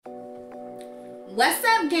What's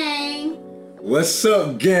up, gang? What's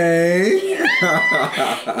up, gang?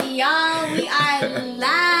 Y'all, we are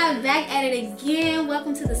live, back at it again.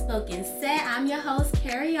 Welcome to The Spoken Set. I'm your host,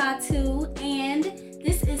 Kariatu, and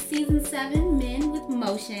this is Season 7, Men with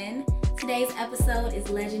Motion. Today's episode is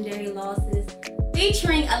Legendary Losses,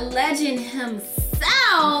 featuring a legend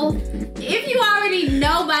himself. If you already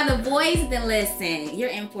know by the voice, then listen, you're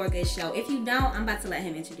in for a good show. If you don't, I'm about to let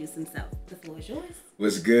him introduce himself. The floor is yours.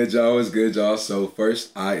 What's good, y'all? What's good, y'all? So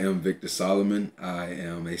first, I am Victor Solomon. I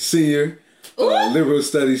am a senior liberal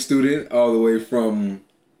studies student all the way from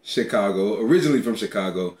Chicago, originally from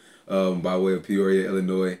Chicago, by way of Peoria,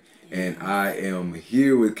 Illinois. And I am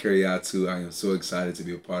here with Kariatu. I am so excited to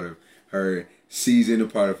be a part of her season, a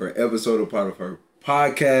part of her episode, a part of her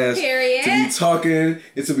podcast. Period. To be talking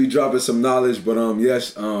and to be dropping some knowledge. But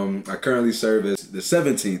yes, I currently serve as the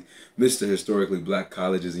 17th Mr. Historically Black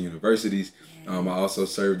Colleges and Universities. I also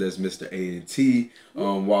served as Mr. A&T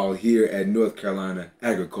while here at North Carolina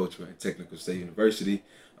Agricultural and Technical State University.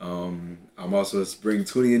 I'm also a Spring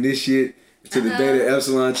 20 initiate to the Beta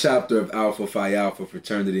Epsilon chapter of Alpha Phi Alpha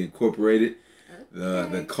Fraternity Incorporated.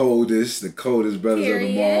 The coldest brothers of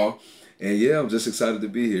them all. And yeah, I'm just excited to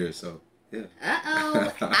be here. So yeah.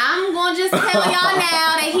 I'm gonna just tell y'all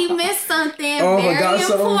now that he missed something very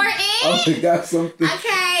important. Oh, I got something.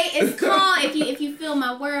 Okay, it's called, if you feel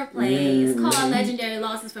my wordplay, it's called Legendary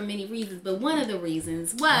Losses for many reasons, but one of the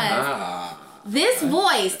reasons was this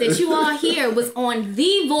voice that you all hear was on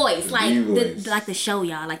The Voice, like the show,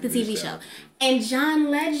 y'all, like the TV show. And John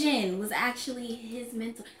Legend was actually his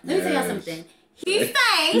mentor. Let me tell y'all something. He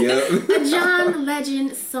sang a John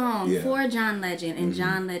Legend song for John Legend, and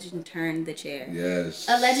John Legend turned the chair. Yes.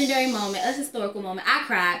 A legendary moment, a historical moment. I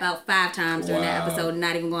cried about 5 times during that episode,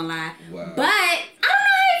 not even gonna lie. Wow. But I don't know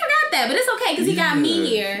how he forgot that, but it's okay, because he got me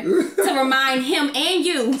here to remind him and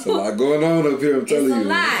you. There's a lot going on up here, I'm telling you. It's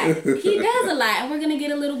a lot. He does a lot, and we're gonna get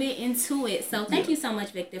a little bit into it. So thank you so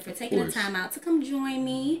much, Victor, for taking the time out to come join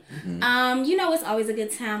me. You know, it's always a good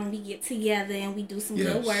time when we get together and we do some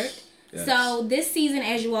good work. Yes. So this season,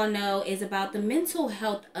 as you all know, is about the mental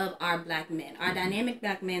health of our black men, our dynamic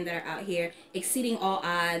black men that are out here exceeding all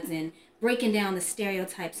odds and breaking down the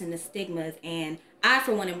stereotypes and the stigmas. And I,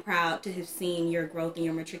 for one, am proud to have seen your growth and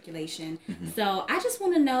your matriculation. So I just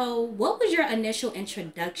want to know, what was your initial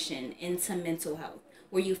introduction into mental health?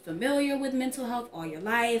 Were you familiar with mental health all your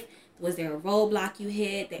life? Was there a roadblock you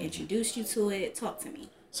hit that introduced you to it? Talk to me.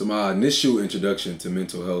 So my initial introduction to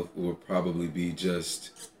mental health would probably be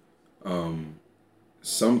just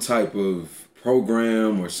some type of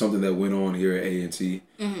program or something that went on here at A&T.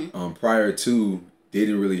 Prior to,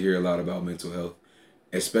 didn't really hear a lot about mental health,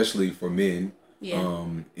 especially for men,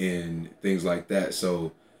 and things like that.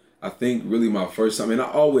 So I think really my first time, and I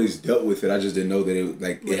always dealt with it, I just didn't know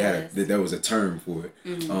that that there was a term for it.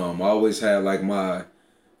 I always had like my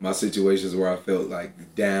situations where I felt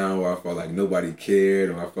like down, or I felt like nobody cared,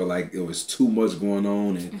 or I felt like it was too much going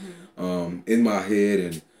on and in my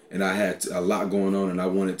head, and I had a lot going on, and I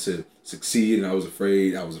wanted to succeed, and I was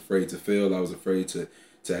afraid to fail. I was afraid to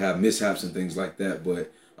have mishaps and things like that.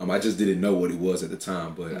 But I just didn't know what it was at the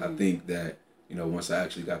time. But I think that, you know, once I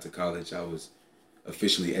actually got to college, I was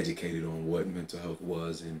officially educated on what mental health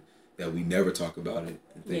was, and that we never talk about it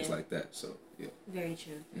and things like that. So yeah. Very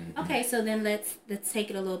true. Okay, so then let's take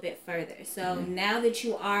it a little bit further. So now that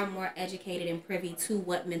you are more educated and privy to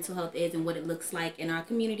what mental health is and what it looks like in our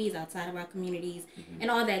communities, outside of our communities,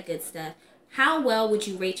 and all that good stuff, how well would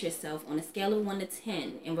you rate yourself on a scale of 1 to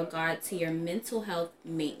 10 in regard to your mental health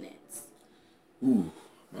maintenance? Ooh,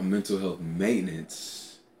 my mental health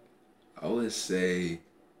maintenance, I would say,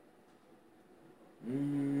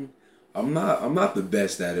 I'm not the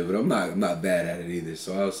best at it, but I'm not bad at it either.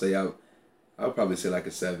 So I'll say I'll probably say like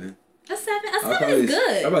a 7. A 7? A 7 is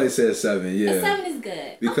good. I'll probably say a 7, yeah. A 7 is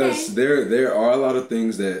good. Because there are a lot of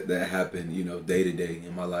things that happen, you know, day to day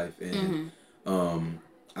in my life. And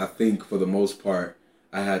I think for the most part,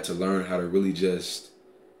 I had to learn how to really just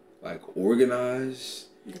like organize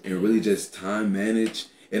and really just time manage.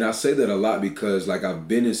 And I say that a lot because like I've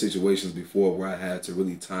been in situations before where I had to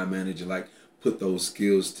really time manage and like put those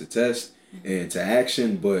skills to test and to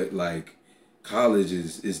action. But like college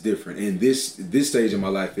is different, and this stage of my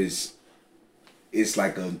life it's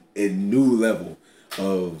like a new level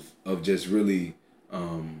of just really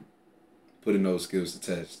putting those skills to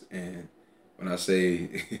test. And when I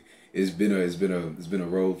say it's been a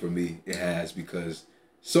road for me, it has, because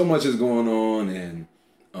so much is going on, and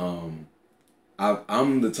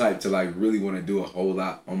I'm the type to like really want to do a whole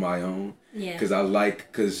lot on my own. Because I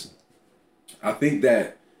think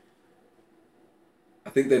that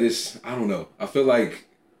it's, I don't know, I feel like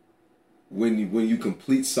when you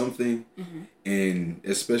complete something, and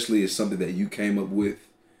especially it's something that you came up with,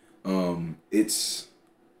 it's,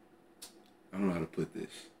 I don't know how to put this.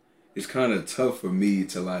 It's kind of tough for me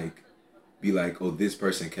to like be like, oh, this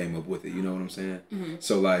person came up with it. You know what I'm saying?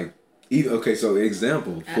 So like, so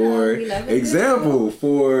example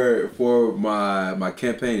for my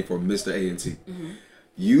campaign for Mr. A&T.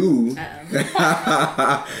 You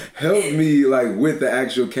helped me like with the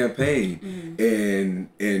actual campaign,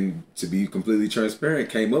 and to be completely transparent,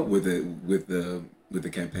 came up with it with the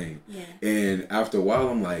campaign. And after a while,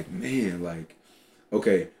 I'm like, man, like,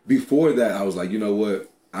 okay. Before that, I was like, you know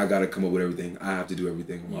what? I got to come up with everything. I have to do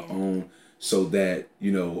everything on my own, so that,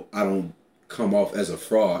 you know, I don't come off as a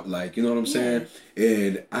fraud, like, you know what I'm saying?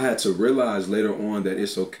 And I had to realize later on that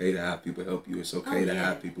it's okay to have people help you. It's okay to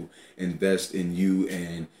have people invest in you,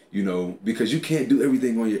 and, you know, because you can't do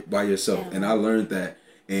everything by yourself. And I learned that,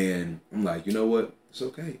 and I'm like, you know what? It's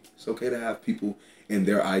okay. It's okay to have people and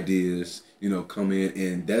their ideas, you know, come in,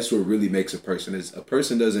 and that's what really makes a person. Is a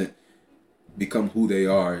person doesn't become who they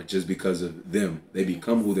are just because of them. They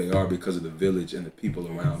become who they are because of the village and the people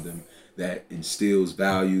around them that instills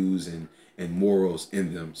values and morals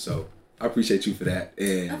in them. So I appreciate you for that.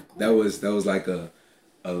 And that was like a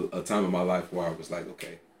time in my life where I was like,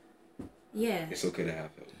 okay, it's okay to have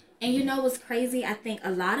help. And you know what's crazy? I think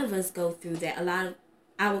a lot of us go through that.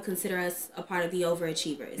 I would consider us a part of the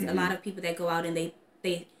overachievers. A lot of people that go out and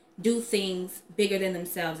they do things bigger than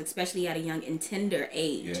themselves, especially at a young and tender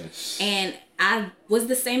age. And I was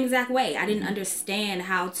the same exact way. I didn't understand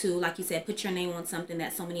how to, like you said, put your name on something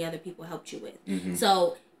that so many other people helped you with.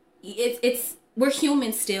 So we're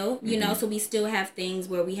human still, you know, so we still have things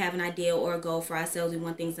where we have an idea or a goal for ourselves. We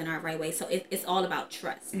want things in our right way. So it's all about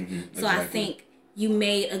trust. So I think you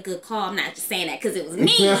made a good call. I'm not just saying that because it was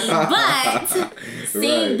me,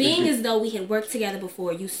 but being as though we had worked together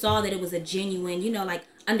before, you saw that it was a genuine, you know, like,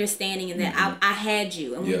 understanding, and that I had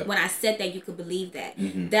you, and when I said that, you could believe that.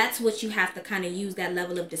 That's what you have to kind of use, that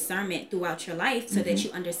level of discernment throughout your life, so that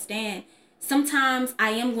you understand sometimes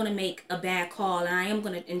I am going to make a bad call, and I am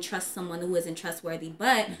going to entrust someone who isn't trustworthy,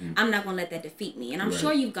 but I'm not going to let that defeat me. And I'm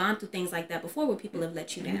sure you've gone through things like that before where people have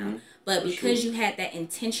let you down, but because you had that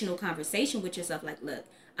intentional conversation with yourself, like, look,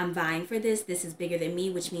 I'm vying for this. This is bigger than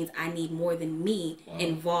me, which means I need more than me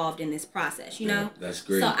involved in this process, you know? That's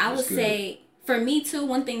great. So I would say, for me too,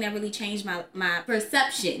 one thing that really changed my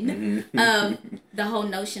perception of the whole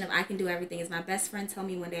notion of I can do everything is my best friend told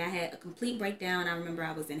me one day I had a complete breakdown. I remember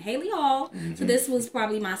I was in Haley Hall, so this was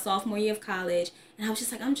probably my sophomore year of college, and I was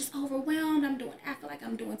just like, I'm just overwhelmed. I feel like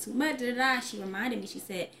I'm doing too much. She reminded me, she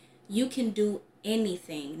said, you can do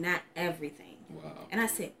anything, not everything. Wow. And I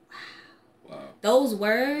said, wow. Those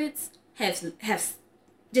words have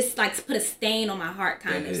just like put a stain on my heart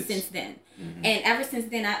kind of since then. And ever since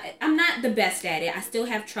then, I'm not the best at it. I still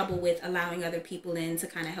have trouble with allowing other people in to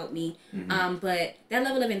kind of help me. But that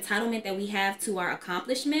level of entitlement that we have to our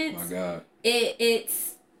accomplishments, my God,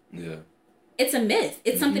 it's a myth.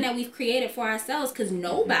 It's something that we've created for ourselves, because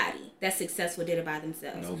nobody that's successful did it by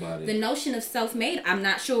themselves. Nobody. The notion of self-made, I'm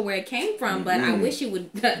not sure where it came from, but I wish it would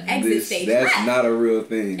exit stage That's left. Not a real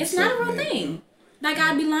thing. It's not a real thing. Like,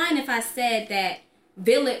 I'd be lying if I said that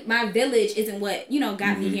my village isn't what, you know,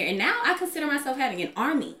 got me here. And now I consider myself having an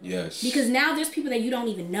army. Yes. Because now there's people that you don't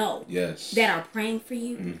even know. Yes. That are praying for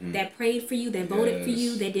you, that prayed for you, that voted for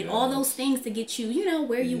you, that did all those things to get you, you know,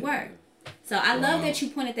 where you were. So I love that you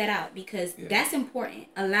pointed that out, because that's important.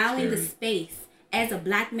 Allowing the space as a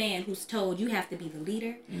black man who's told you have to be the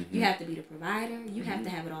leader, you have to be the provider, you have to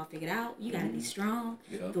have it all figured out, you got to be strong.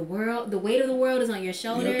 The weight of the world is on your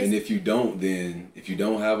shoulders. And if you don't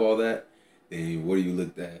have all that, then what do you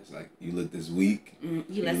looked at? It's like, you looked as weak.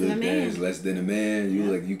 You less than a man. As less than a man. You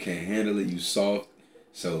like you can't handle it. You soft.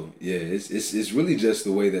 So yeah, it's really just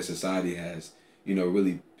the way that society has, you know,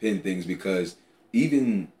 really pinned things, because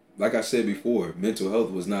even like I said before, mental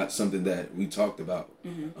health was not something that we talked about.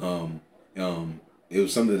 It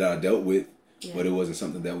was something that I dealt with, but it wasn't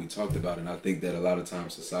something that we talked about. And I think that a lot of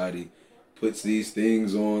times society puts these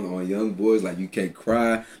things on young boys, like you can't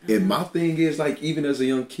cry. And my thing is, like, even as a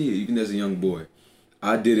young kid, even as a young boy,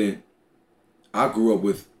 I grew up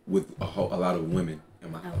with a lot of women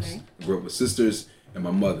in my house. I grew up with sisters and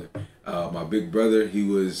my mother. My big brother, he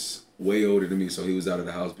was way older than me, so he was out of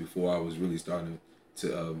the house before I was really starting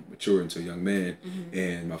to mature into a young man.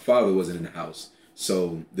 And my father wasn't in the house.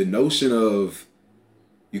 So the notion of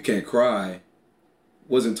you can't cry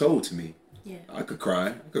wasn't told to me. I could cry.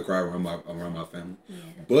 I could cry around my family.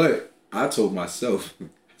 But I told myself,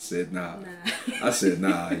 said, nah. I said,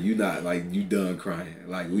 nah, you not, like, you done crying.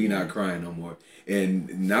 Like, we not crying no more.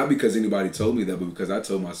 And not because anybody told me that, but because I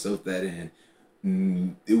told myself that. And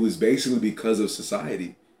it was basically because of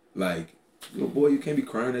society. Like, little boy, you can't be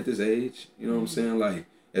crying at this age. You know what I'm saying? Like,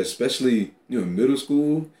 especially, middle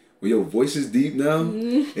school, where your voice is deep now,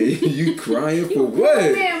 and you crying for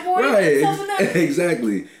what? Man, boy, right.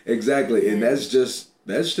 Exactly. And that's just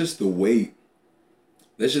the weight.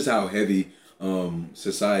 That's just how heavy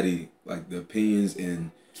society, like the opinions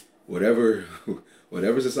and whatever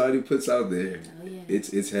society puts out there,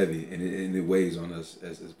 it's heavy, and it weighs on us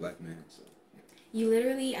as black men. So. You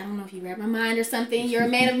literally, I don't know if you read my mind or something. You're a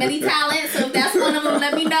man of many talents, so if that's one of them,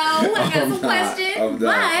 let me know. I got some questions.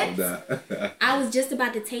 I was just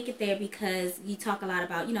about to take it there because you talk a lot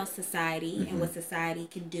about, society and what society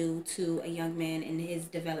can do to a young man and his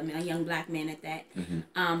development, a young black man at that.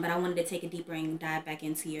 But I wanted to take a deeper and dive back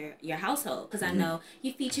into your household because I know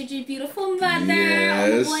you featured your beautiful mother on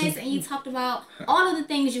The Voice, and you talked about all of the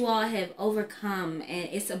things you all have overcome, and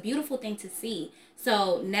it's a beautiful thing to see.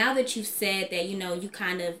 So now that you've said that, you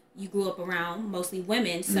grew up around mostly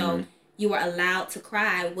women, so you were allowed to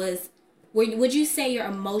cry, would you say your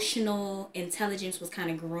emotional intelligence was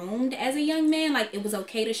kind of groomed as a young man? Like it was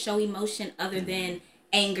okay to show emotion other than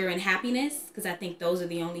anger and happiness? Because I think those are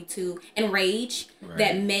the only two, and rage,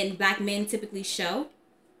 that black men typically show.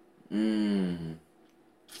 I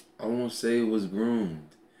won't say it was groomed.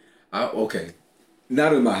 Okay.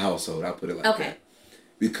 Not in my household, I'll put it like that.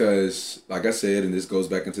 Because, like I said, and this goes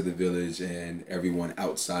back into the village and everyone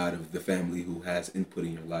outside of the family who has input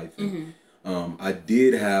in your life. And, I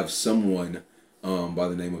did have someone by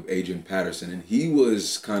the name of Adrian Patterson, and he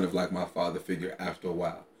was kind of like my father figure after a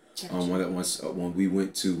while. When we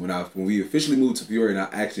officially moved to Peoria and I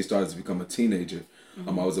actually started to become a teenager,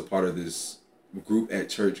 I was a part of this group at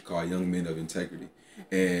church called Young Men of Integrity.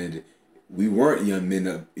 And we weren't young men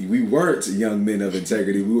of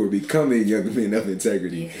integrity. We were becoming young men of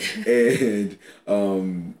integrity. And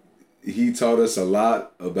he taught us a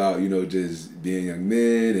lot about, just being young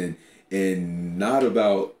men and not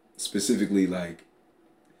about specifically like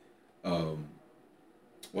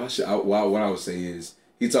what I would say is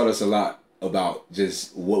he taught us a lot about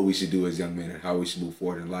just what we should do as young men and how we should move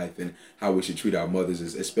forward in life and how we should treat our mothers,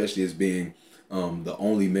 especially as being the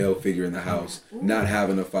only male figure in the house, not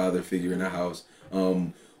having a father figure in the house.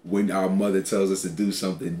 When our mother tells us to do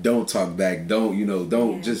something, don't talk back.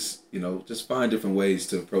 Just find different ways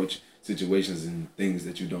to approach situations and things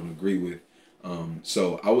that you don't agree with.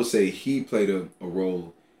 So I would say he played a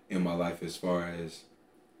role in my life as far as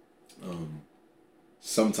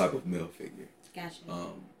some type of male figure. Gotcha.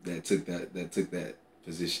 That took that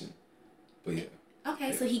position. But yeah.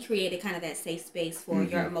 Okay, so he created kind of that safe space for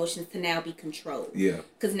your emotions to now be controlled. Yeah.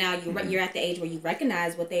 Because now you're at the age where you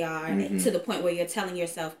recognize what they are, to the point where you're telling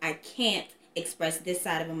yourself, I can't express this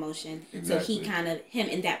side of emotion. Exactly. So him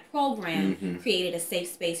in that program created a safe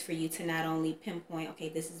space for you to not only pinpoint, okay,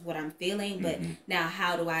 this is what I'm feeling, but now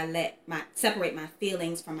how do I separate my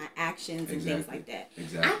feelings from my actions and things like that.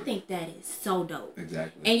 Exactly. I think that is so dope.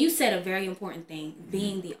 Exactly. And you said a very important thing,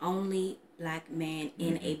 being the only black man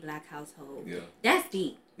in a black household. Yeah. That's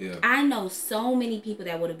deep. Yeah. I know so many people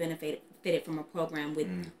that would have benefited from a program with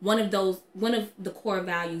one of the core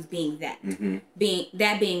values being that,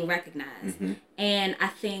 being recognized. And I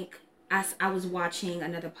think I was watching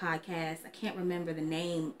another podcast. I can't remember the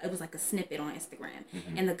name. It was like a snippet on Instagram,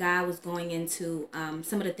 and the guy was going into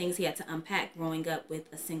some of the things he had to unpack growing up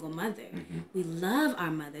with a single mother. We love our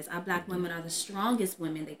mothers. Our black women are the strongest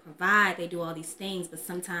women. They provide. They do all these things, but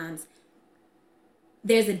sometimes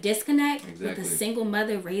there's a disconnect with a single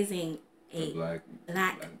mother raising a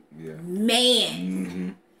black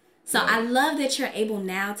man. So I love that you're able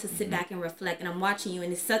now to sit back and reflect, and I'm watching you,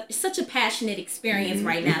 and it's such a passionate experience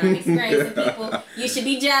right now. I'm experiencing people. You should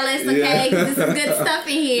be jealous, okay? This is good stuff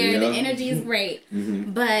in here. The energy is great.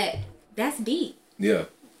 But that's deep. Yeah.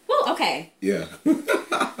 Woo, okay. Yeah.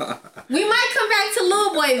 We might come back to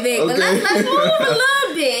Lil Boy Vic, but let's move a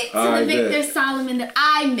little bit to the Victor Solomon that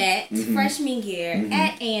I met freshman year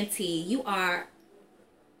at A&T. You are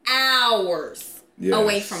hours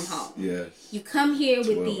away from home. Yes. You come here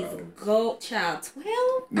with these gold 12?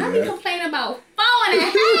 I be complaining about 4.5.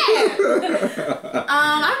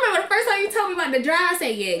 I remember the first time you told me about the drive, I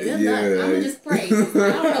said, good luck. I'm going to just pray. I don't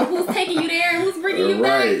know who's taking you there and who's bringing you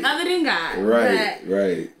back other than God.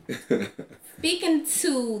 Right. Speaking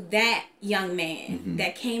to that young man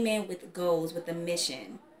that came in with goals, with a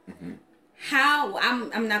mission, how,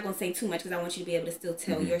 I'm not going to say too much because I want you to be able to still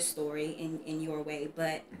tell your story in your way,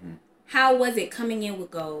 but how was it coming in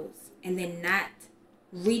with goals and then not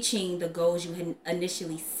reaching the goals you had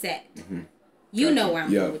initially set. You know where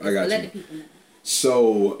I'm going with this, but let the people know.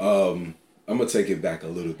 So, I'm gonna take it back a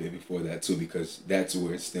little bit before that too, because that's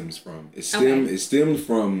where it stems from. It stemmed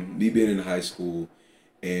from me being in high school,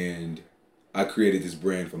 and I created this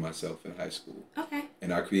brand for myself in high school. Okay.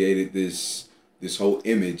 And I created this whole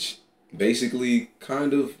image, basically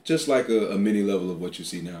kind of just like a mini level of what you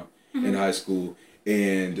see now in high school.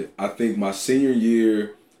 And I think my senior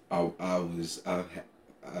year, I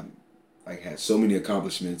had so many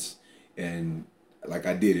accomplishments, and like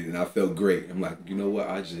I did it, and I felt great. I'm like, you know what?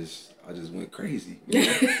 I just went crazy. You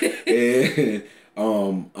know? And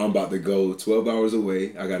I'm about to go 12 hours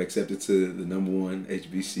away. I got accepted to the #1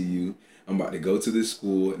 HBCU. I'm about to go to this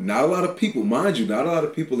school. Not a lot of people, mind you, not a lot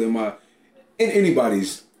of people in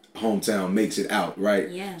anybody's hometown makes it out, right?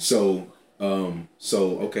 Yeah. So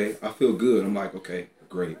okay, I feel good. I'm like, okay,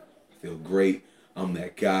 great. I feel great. I'm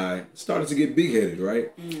that guy. Started to get big-headed,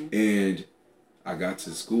 right? And I got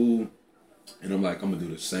to school, and I'm like, I'm gonna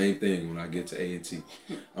do the same thing when I get to A&T.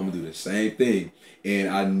 I'm gonna do the same thing. And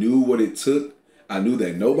I knew what it took. I knew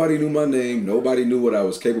that nobody knew my name. Nobody knew what I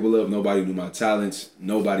was capable of. Nobody knew my talents.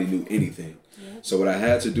 Nobody knew anything. Yep. So what I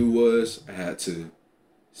had to do was I had to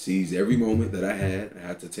seize every moment that I had. I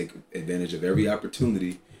had to take advantage of every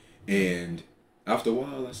opportunity. And after a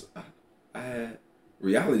while, I had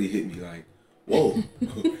reality hit me like, whoa,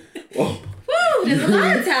 whoa. Woo, there's a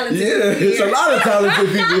lot of talented people here. It's a lot of talented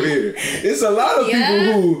people here. It's a lot of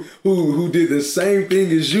people who did the same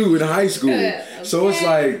thing as you in high school. Okay. So it's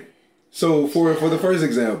like, so for the first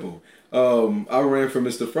example, I ran for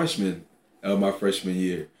Mr. Freshman my freshman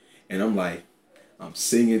year, and I'm like, I'm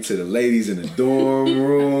singing to the ladies in the dorm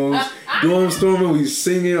rooms, dorm storming. We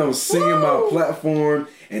singing. I'm singing my platform,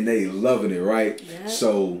 and they loving it, right? Yep.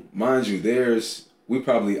 So mind you,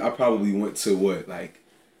 I probably went to like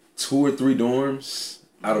 2 or 3 dorms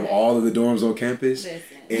out of all of the dorms on campus.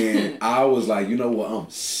 And I was like, you know what? I'm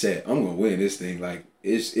set. I'm going to win this thing. Like,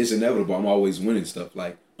 it's inevitable. I'm always winning stuff.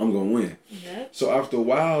 Like, I'm going to win. Yep. So after a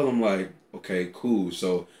while, I'm like, okay, cool.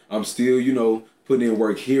 So I'm still, putting in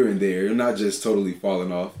work here and there. I'm not just totally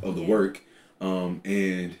falling off of the work.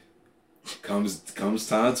 And comes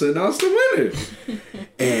time to announce the winner.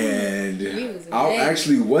 And I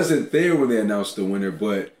actually wasn't there when they announced the winner,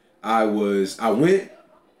 but I went,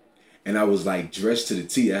 and I was like dressed to the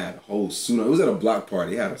T. I had a whole suit on. It was at a block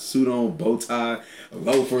party. I had a suit on, bow tie,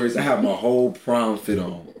 loafers. I had my whole prom fit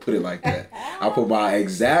on. Put it like that. I put my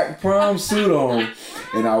exact prom suit on,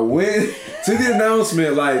 and I went to the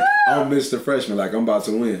announcement like, I'm Mr. Freshman, like I'm about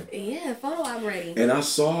to win. Yeah, photo op ready. And I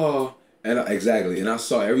saw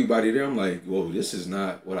everybody there. I'm like, whoa, this is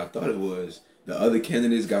not what I thought it was. The other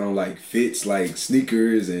candidates got on like fits, like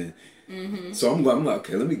sneakers, and so I'm like,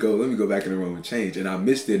 okay, let me go back in the room and change. And I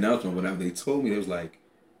missed the announcement when they told me. It was like,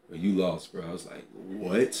 well, you lost, bro. I was like,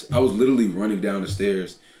 what? I was literally running down the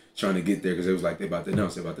stairs trying to get there because it was like they about to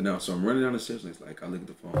announce. So I'm running down the stairs, and it's like, I look at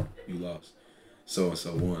the phone, you lost. So and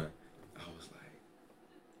so won. I was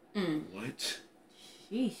like, what?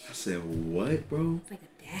 Sheesh. I said, what, bro? It's like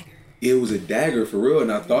a dagger. It was a dagger for real,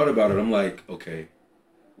 and I thought about it. I'm like, okay,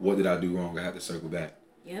 what did I do wrong? I had to circle back.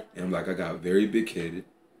 Yep. And I'm like, I got very big-headed,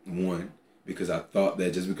 one, because I thought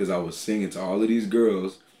that just because I was singing to all of these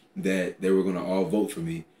girls that they were going to all vote for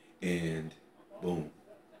me, and boom,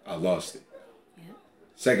 I lost it. Yep.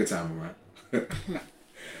 Second time around,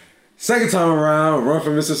 run for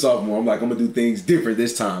Mr. Sophomore. I'm like, I'm going to do things different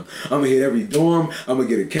this time. I'm going to hit every dorm. I'm going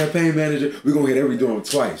to get a campaign manager. We're going to hit every dorm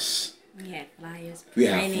twice. We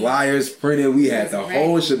had flyers printed. We had the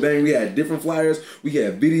whole shebang. We had different flyers. We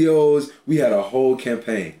had videos. We had a whole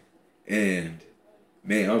campaign. And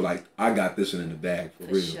man, I was like, I got this one in the bag for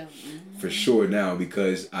real. Sure. For sure now,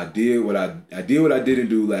 because I did what I didn't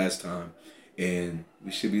do last time, and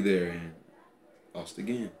we should be there, and lost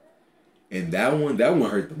again. And that one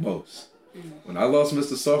hurt the most. When I lost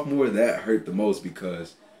Mr. Sophomore, that hurt the most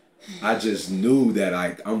because I just knew that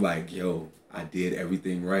I'm like, yo, I did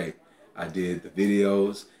everything right. I did the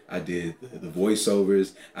videos. I did the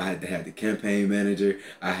voiceovers. I had to have the campaign manager.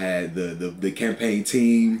 I had the campaign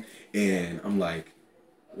team. And I'm like,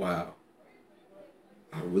 wow,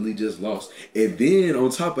 I really just lost. And then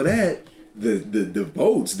on top of that, the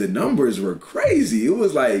votes, the numbers were crazy. It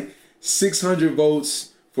was like 600 votes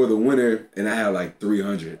for the winner, and I had like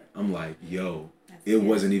 300. I'm like, yo, it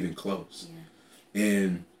wasn't even close. Yeah.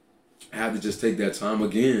 And I had to just take that time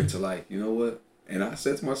again to like, you know what? And I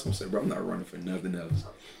said to myself, bro, I'm not running for nothing else.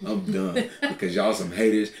 I'm done because y'all some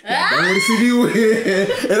haters. Y'all don't want to see me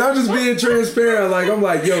win. And I'm just being transparent. Like, I'm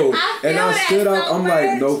like, yo. And I stood up. I'm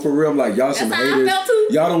like, no, for real. I'm like, y'all some haters.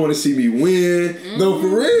 Y'all don't want to see me win. No,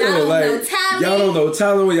 for real. Like, y'all don't know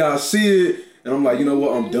talent when y'all see it. And I'm like, you know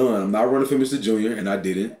what? I'm done. I'm not running for Mr. Junior, and I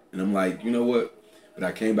didn't. And I'm like, you know what? But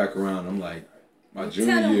I came back around. I'm like, my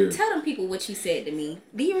junior year. Tell them people what you said to me.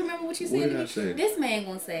 Do you remember what you said to me? What did I say? This man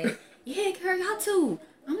gonna say, yeah, girl, y'all too.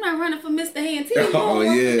 I'm not running for Mr. A&T. Oh,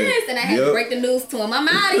 yeah. This. And I had to break the news to him. I'm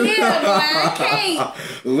out of here, boy. I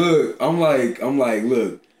can't. Look, I'm like,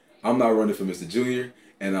 look, I'm not running for Mr. Junior,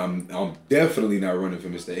 and I'm definitely not running for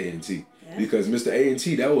Mr. A&T. Yeah. Because Mr.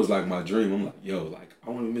 A&T, that was like my dream. I'm like, yo, like,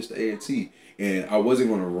 I want to be Mr. A&T. And I wasn't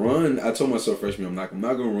going to run. I told myself freshman, I'm not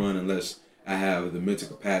going to run unless I have the mental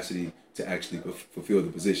capacity to actually fulfill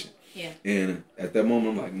the position. Yeah. And at that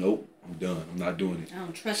moment, I'm like, nope, I'm done. I'm not doing it. I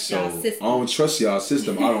don't trust y'all system. I don't trust y'all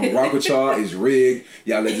system. I don't rock with y'all. It's rigged.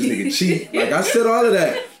 Y'all let this nigga cheat. Like, I said all of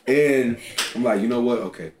that. And I'm like, you know what?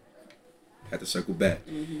 Okay. Had to circle back.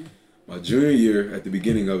 Mm-hmm. My junior year, at the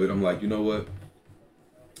beginning of it, I'm like, you know what?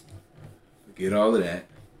 Forget all of that.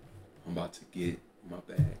 I'm about to get my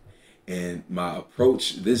bag. And my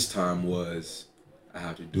approach this time was, I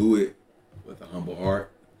have to do it with a humble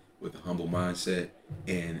heart, with a humble mindset,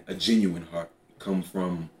 and a genuine heart. Come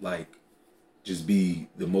from, like, just be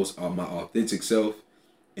the most my authentic self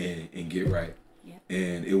and get right. Yeah.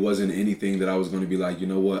 And it wasn't anything that I was going to be like, you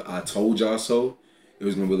know what, I told y'all so. It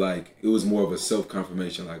was going to be like, it was more of a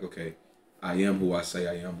self-confirmation, like, okay, I am who I say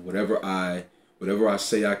I am. Whatever I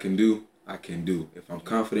say I can do, I can do. If I'm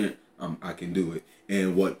confident, I can do it.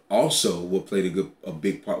 And what played a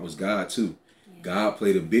big part was God too. Yeah. God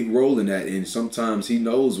played a big role in that, and sometimes He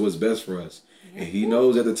knows what's best for us. Yeah. And He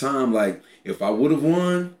knows at the time, like, if I would have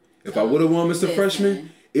won, Mr.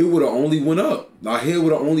 Freshman, it would have only went up. My head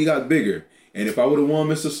would have only got bigger. And if I would have won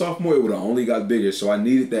Mr. Sophomore, it would have only got bigger. So I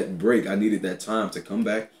needed that break. I needed that time to come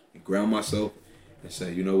back and ground myself and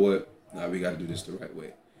say, you know what? Now we got to do this the right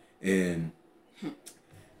way. And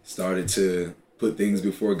started to put things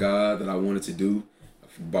before God that I wanted to do. I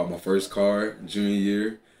bought my first car junior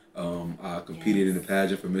year. I competed in the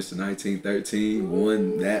pageant for Mr. 1913,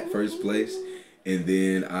 won that first place. And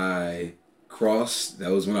then I crossed.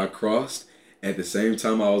 That was when I crossed. At the same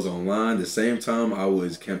time I was online, the same time I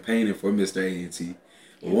was campaigning for Mr. A&T.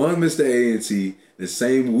 Won Mr. A&T the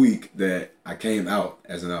same week that I came out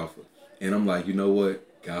as an alpha. And I'm like, you know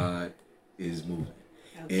what? God is moving.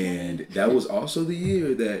 Okay. And that was also the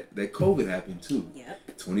year that COVID happened too.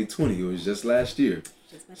 Yep. 2020. It was just last year.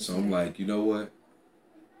 So I'm like, you know what?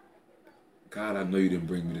 God, I know you didn't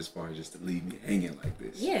bring me this far just to leave me hanging like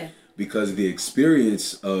this. Yeah. Because the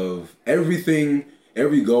experience of everything,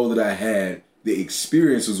 every goal that I had, the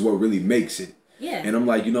experience was what really makes it. Yeah. And I'm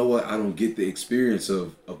like, you know what? I don't get the experience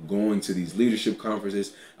of going to these leadership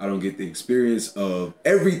conferences. I don't get the experience of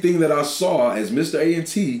everything that I saw as Mr.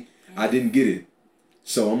 A&T. I didn't get it.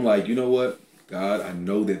 So I'm like, you know what? God, I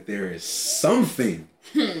know that there is something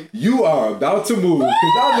you are about to move.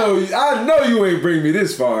 Because I know you ain't bring me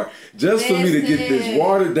this far just for me to get this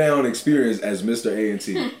watered down experience as Mr.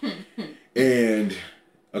 A&T. And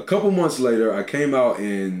a couple months later, I came out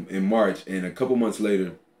in March, and a couple months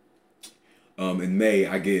later, in May,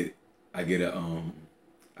 I get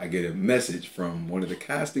a message from one of the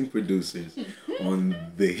casting producers on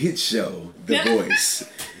the hit show, The Voice.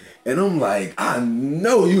 And I'm like, I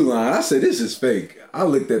know you lying. I said, this is fake. I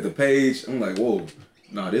looked at the page. I'm like, whoa,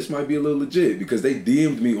 nah, this might be a little legit, because they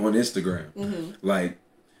DM'd me on Instagram. Mm-hmm. Like,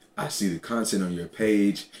 I see the content on your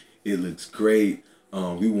page. It looks great.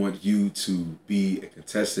 We want you to be a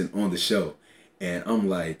contestant on the show. And I'm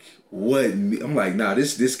like, what? I'm like, nah,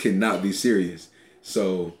 this cannot be serious.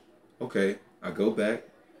 So, okay, I go back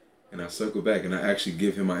and I circle back and I actually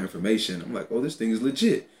give him my information. I'm like, oh, this thing is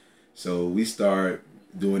legit. So we start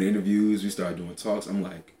doing interviews. We start doing talks. I'm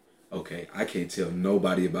like, okay, I can't tell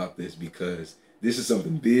nobody about this because this is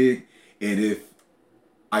something big. And if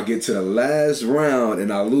I get to the last round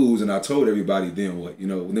and I lose and I told everybody, then what? You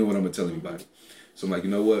know, then what I'm going to tell everybody? So I'm like, you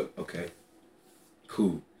know what? Okay,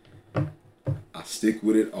 cool. I stick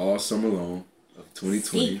with it all summer long of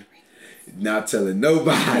 2020. Not telling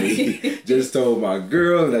nobody. Just told my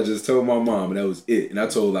girl and I just told my mom, and that was it. And I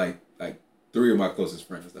told like 3 of my closest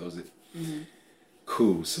friends. That was it. Mm-hmm.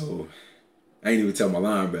 Cool. So I ain't even tell my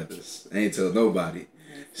line brothers. I ain't tell nobody.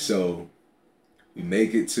 Mm-hmm. So we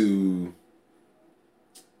make it to,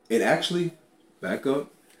 and actually, back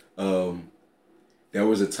up. There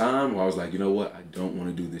was a time where I was like, you know what? I don't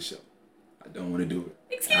want to do this show. I don't want to do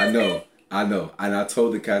it. Excuse me? I know. And I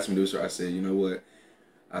told the cast producer, I said, you know what?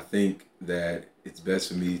 I think that it's best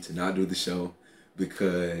for me to not do the show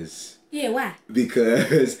because... Yeah, why?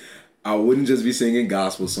 Because I wouldn't just be singing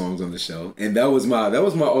gospel songs on the show. And that was my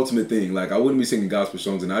ultimate thing. Like, I wouldn't be singing gospel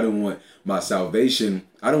songs, and I didn't want my salvation.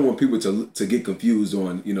 I don't want people to get confused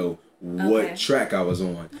on, what track I was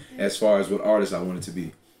on as far as what artist I wanted to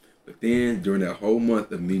be. But then during that whole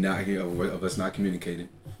month of me not here, of us not communicating,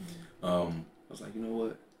 I was like, you know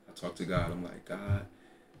what? I talked to God. I'm like, God,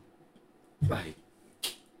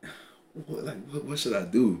 what should I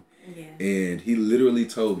do? Yeah. And he literally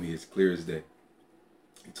told me, it's clear as day.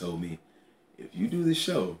 He told me, if you do this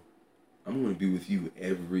show, I'm going to be with you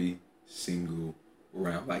every single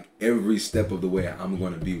round. Like, every step of the way, I'm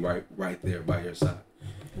going to be right there by your side.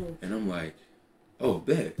 And I'm like, oh,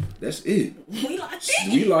 bet. That's it. We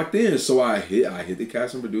locked in. So I hit the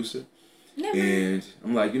cast and producer. And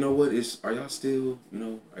I'm like, you know what? Are y'all still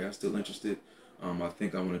interested? I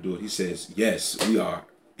think I want to do it. He says, yes, we are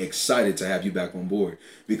excited to have you back on board.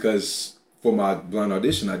 Because for my blind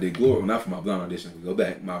audition, I did Glory. Well, not for my blind audition. We go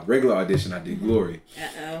back. My regular audition, I did Glory.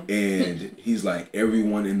 And he's like,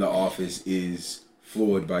 everyone in the office is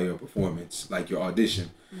floored by your performance, like your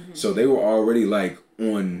audition. So they were already like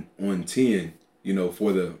on 10,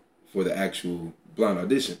 for the actual blind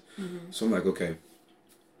audition. So I'm like, okay,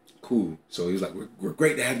 cool. So he's like, we're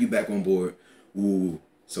great to have you back on board. Ooh.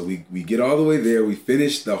 So we get all the way there. We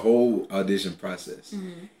finish the whole audition process.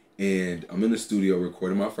 And I'm in the studio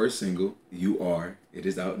recording my first single, You Are. It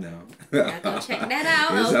is out now. Go check that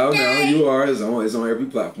out. It's out now. You Are. It's on every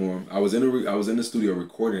platform. I was in the studio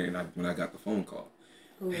recording it, and when I got the phone call,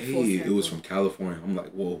 hey, it was from California. I'm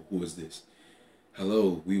like, whoa, who is this?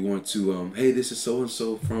 Hello, we want to hey, this is so and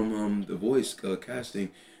so from The Voice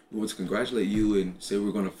casting. We want to congratulate you and say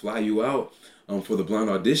we're gonna fly you out for the blind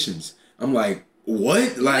auditions. I'm like,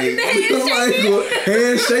 what? Like,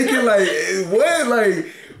 hand shaking, like what? Like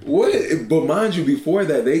what? But mind you, before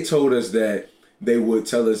that, they told us that they would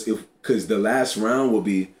tell us because the last round will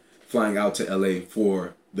be flying out to LA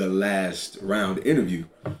for the last round interview.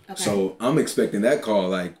 So I'm expecting that call,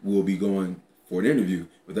 like we'll be going for an interview,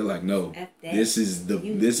 but they're like, no, this is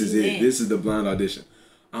it. This is the blind audition.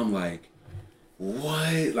 I'm like,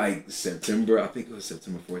 what? Like September, I think it was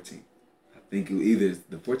September 14th. I think it was either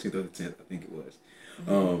the 14th or the 10th. I think it was.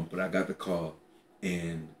 But I got the call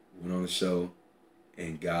and went on the show,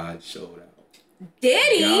 and God showed out.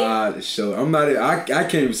 Did he? God showed. I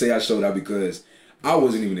can't even say I showed out because I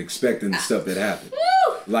wasn't even expecting the stuff that happened.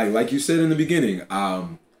 Like you said in the beginning,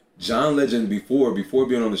 John Legend before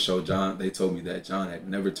being on the show, they told me that John had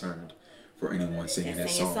never turned for anyone singing that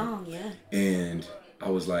song. And I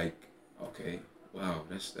was like, okay, wow,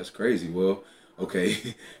 that's crazy. Well,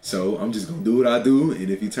 okay, so I'm just gonna do what I do, and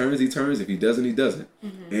if he turns, he turns. If he doesn't, he doesn't.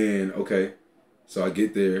 And okay, so I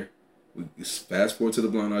get there. We fast forward to the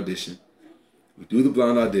blind audition. We do the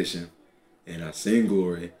blind audition, and I sing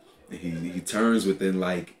Glory, and he turns within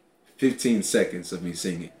like 15 seconds of me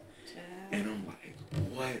singing. And I'm like,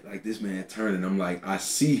 what? Like, this man turned, and I'm like, I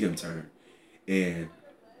see him turn. And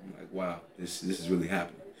I'm like, wow, this is really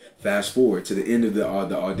happening. Fast forward to the end of the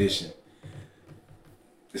audition.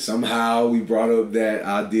 Somehow we brought up that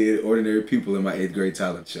I did Ordinary People in my 8th grade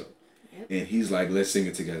talent show. And he's like, let's sing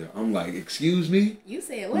it together. I'm like, excuse me? You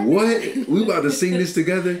said what? What? We about to sing this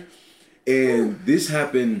together? And this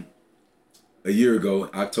happened a year ago,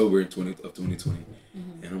 October of 2020.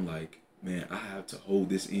 And I'm like, man, I have to hold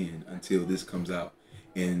this in until this comes out.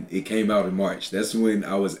 And it came out in March. That's when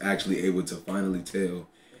I was actually able to finally tell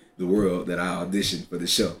the world that I auditioned for the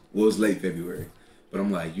show. Well, it was late February. But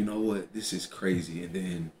I'm like, you know what? This is crazy. And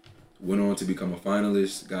then went on to become a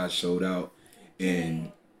finalist. God showed out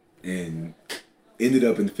and ended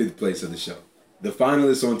up in 5th place of the show. The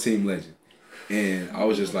finalist on Team Legend. And I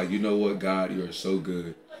was just like, you know what, God, you are so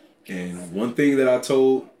good. And one thing that I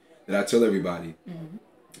tell everybody,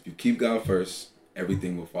 if you keep God first,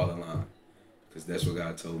 everything will fall in line. Because that's what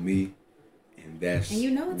God told me. And that's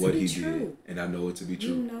what he did. And I know it to be true.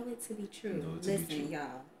 You know it to be true. Listen,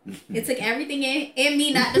 y'all. It took everything in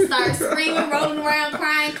me not to start screaming, rolling around,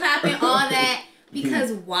 crying, clapping, all that.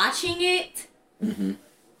 Because watching it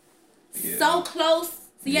so close,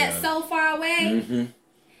 yet so far away,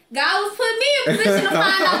 God was putting me in position to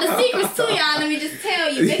find out the secrets too, y'all. Let me just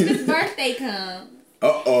tell you. Victor's birthday comes.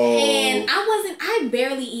 And I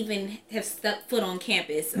barely even have stepped foot on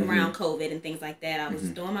campus around COVID and things like that. I was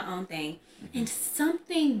doing my own thing. And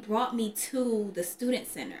something brought me to the student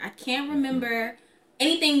center. I can't remember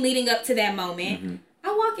anything leading up to that moment.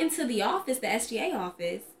 I walk into the office, the SGA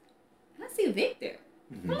office, and I see Victor.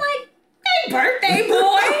 I'm like, hey, birthday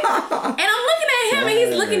boy. And I'm looking at him and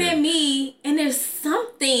he's looking at me, and there's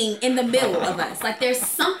something in the middle of us. Like, there's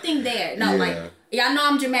something there. No, like, y'all know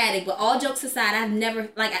I'm dramatic, but all jokes aside, I've never,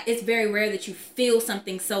 like, it's very rare that you feel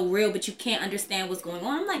something so real, but you can't understand what's going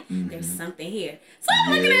on. I'm like, there's something here. So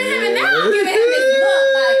I'm looking at him, and now I'm giving him this look,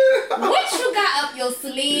 like, what you got up your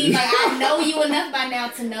sleeve? Like, I know you enough by now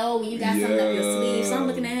to know when you got something up your sleeve. So I'm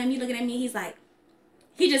looking at him, you looking at me, he's like,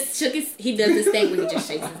 he just shook his, he does this thing where he just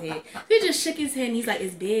shakes his head. He just shook his head, and he's like,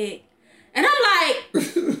 it's big. And I'm like,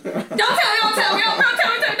 don't tell me.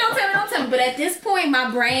 But at this point, my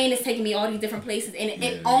brain is taking me all these different places, and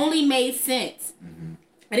it only made sense.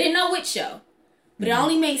 I didn't know which show, but it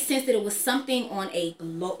only made sense that it was something on a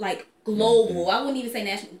global, I wouldn't even say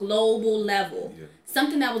national, global level.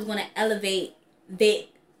 Something that was going to elevate that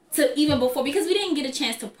to even before, because we didn't get a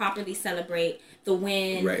chance to properly celebrate the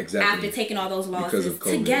win after taking all those losses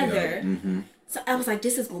together. So I was like,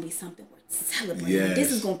 this is going to be something worth celebrating. This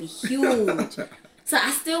is going to be huge. So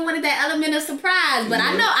I still wanted that element of surprise, but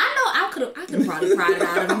I know I could have probably cried it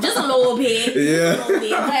out of him just a little bit.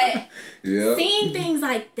 But seeing things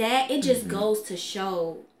like that, it just goes to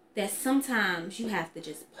show that sometimes you have to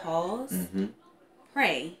just pause,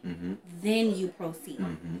 pray, then you proceed.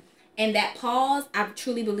 And that pause, I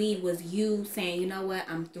truly believe, was you saying, you know what,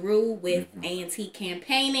 I'm through with A&T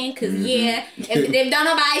campaigning. Because, if don't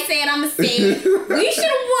nobody say it, I'm going to say it. We should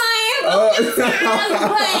have won. But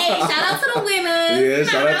shout out to the winners. Yeah,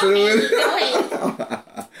 shout out to the winners.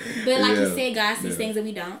 But like you said, God sees things that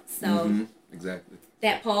we don't. So, exactly.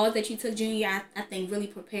 That pause that you took, Junior, I think really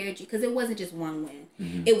prepared you. Because it wasn't just one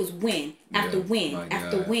win. It was win after win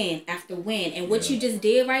after win after win. And what you just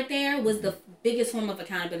did right there was the biggest form of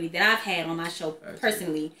accountability that I've had on my show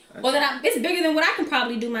personally. Or that it's bigger than what I can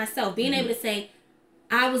probably do myself. Being able to say,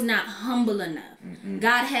 I was not humble enough.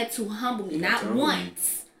 God had to humble me. Not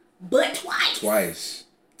once, but twice.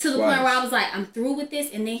 To the point where I was like, I'm through with this.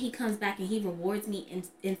 And then he comes back and he rewards me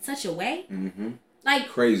in such a way. Like,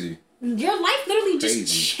 crazy. Your life literally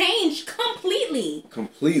just changed completely.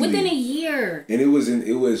 Within a year. And it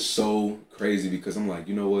was so crazy because I'm like,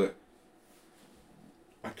 you know what?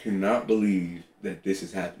 I cannot believe that this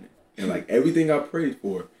is happening. And like everything I prayed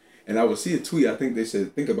for, and I would see a tweet, I think they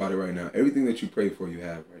said, think about it right now. Everything that you prayed for, you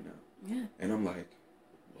have right now. Yeah. And I'm like,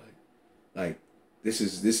 what? Like, this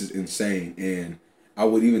is insane. And I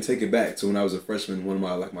would even take it back to when I was a freshman, one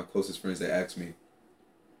of my closest friends that asked me,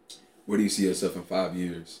 where do you see yourself in 5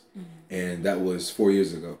 years? And that was 4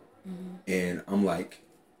 years ago. And I'm like,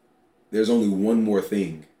 there's only one more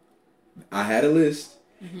thing. I had a list.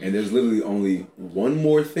 And there's literally only one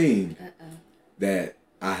more thing that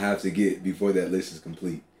I have to get before that list is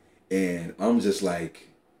complete. And I'm just like,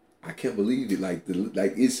 I can't believe it. Like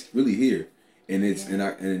it's really here. And it's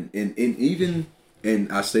and even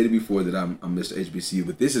I stated before that I'm Mr. HBCU,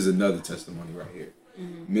 but this is another testimony right here.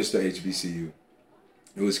 Mr. HBCU.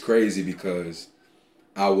 It was crazy because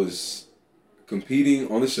I was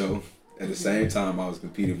competing on the show. At the same time, I was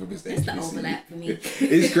competing for Mr. HBCU. It's the overlap for me.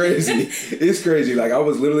 It's crazy. It's crazy. Like, I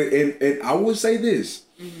was literally, and I will say this.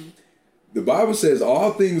 The Bible says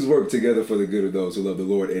all things work together for the good of those who love the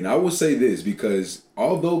Lord. And I will say this because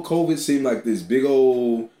although COVID seemed like this big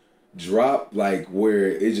old drop, like where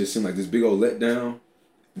it just seemed like this big old letdown,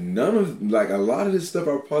 a lot of this stuff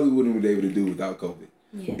I probably wouldn't have been able to do without COVID.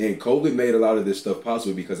 And COVID made a lot of this stuff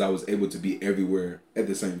possible because I was able to be everywhere at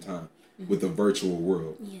the same time with the virtual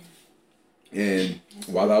world. And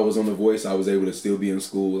while I was on The Voice, I was able to still be in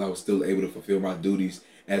school. I was still able to fulfill my duties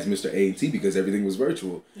as Mr. A&T because everything was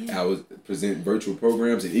virtual. I was present virtual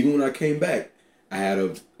programs, and even when I came back, I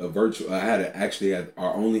had actually had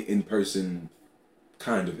our only in-person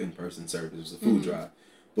service. It was a food drive,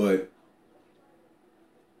 but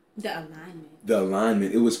the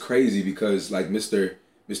alignment, it was crazy because like Mr.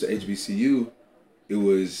 HBCU, it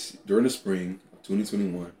was during the spring of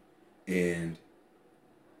 2021, and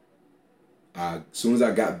as soon as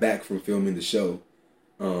I got back from filming the show,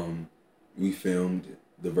 we filmed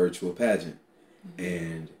the virtual pageant.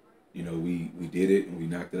 And, you know, we did it and we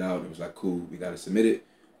knocked it out. And it was like, cool, we got to submit it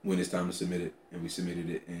when it's time to submit it. And we submitted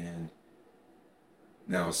it. And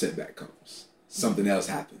now a setback comes. Something else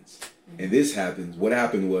happens. And this happens. What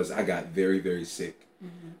happened was I got very, very sick.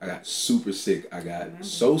 I got super sick. I got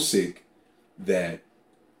so sick that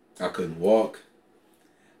I couldn't walk.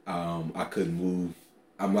 I couldn't move.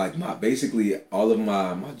 I'm like, basically all of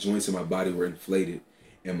my joints in my body were inflated,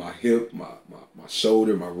 and my hip, my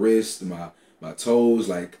shoulder, my wrist, my toes,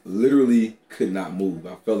 like literally could not move.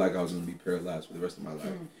 I felt like I was gonna be paralyzed for the rest of my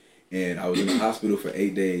life. And I was in the hospital for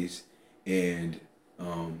 8 days, and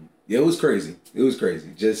it was crazy. It was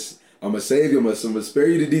crazy. Just I'm gonna save you. I'm gonna spare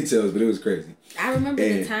you the details, but it was crazy. I remember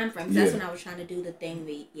the time frame. That's when I was trying to do the thing.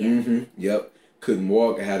 Yep. couldn't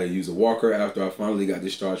walk. I had to use a walker after I finally got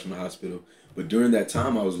discharged from the hospital. But during that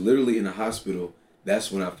time, I was literally in the hospital.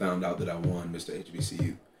 That's when I found out that I won Mr.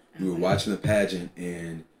 HBCU. We were watching the pageant,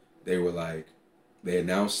 and they were like, they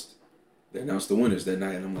announced the winners that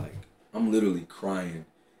night, and I'm like, I'm literally crying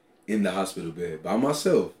in the hospital bed by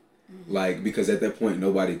myself, like, because at that point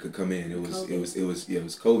nobody could come in. It was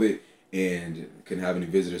COVID, and couldn't have any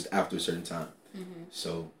visitors after a certain time.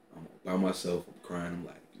 So I'm by myself. I'm crying. I'm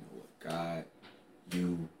like, you know what, God,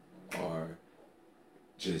 you are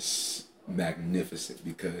just magnificent,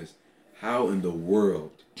 because how in the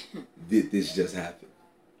world did this just happen?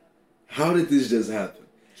 How did this just happen?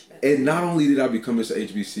 And not only did I become Mr.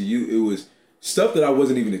 HBCU, it was stuff that I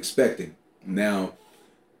wasn't even expecting. Now,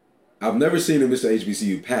 I've never seen a Mr.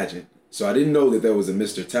 HBCU pageant, so I didn't know that there was a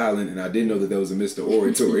Mr. Talent, and I didn't know that there was a Mr.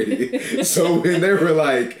 Oratory. So when they were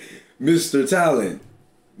like, Mr. Talent,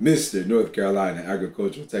 Mr. North Carolina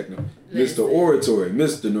Agricultural Technical, Mr. Oratory,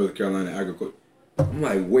 Mr. North Carolina Agricultural, I'm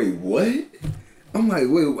like, wait, what? I'm like,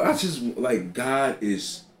 wait, I just, like, God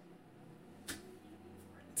is...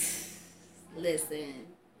 Listen,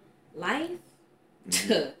 life,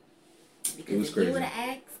 It because was if crazy. you would have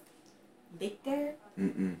asked Victor,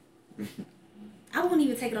 I won't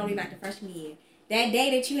even take it all the way back to freshman year. That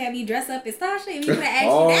day that you have you dress up as Sasha, if you would have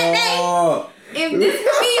asked me that day, if this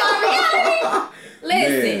would be your reality,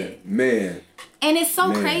 listen. Man. And it's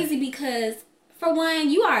so crazy because, for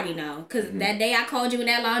one, you already know. Because that day I called you in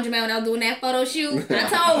that laundromat when I was doing that photo shoot, I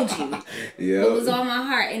told you what was on my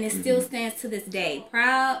heart. And it still stands to this day.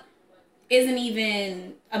 Proud isn't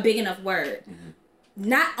even a big enough word.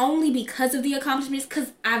 Not only because of the accomplishments,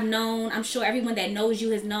 because I'm sure everyone that knows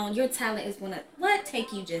you has known your talent is going to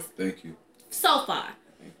take you just Thank you. so far.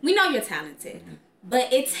 We know you're talented,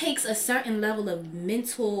 but it takes a certain level of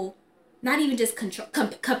mental, not even just control,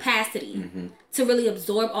 capacity to really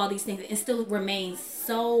absorb all these things and still remain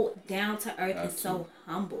so down to earth and so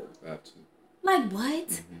humble. Like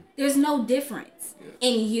what? There's no difference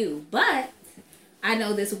in you, but I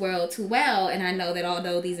know this world too well, and I know that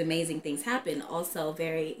although these amazing things happen, also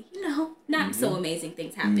very, not so amazing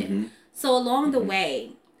things happen. So along the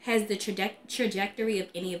way, has the trajectory of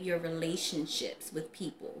any of your relationships with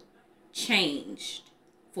people changed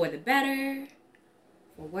for the better,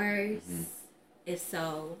 for worse? If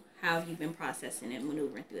so, how have you been processing and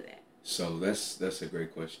maneuvering through that? So that's a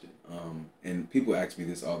great question. And people ask me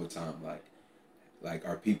this all the time, like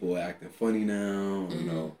are people acting funny now? You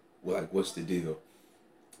know, like what's the deal?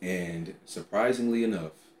 And surprisingly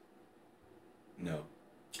enough, no.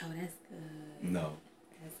 Oh, that's good. No.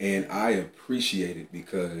 And I appreciate it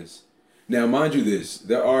because, now mind you this,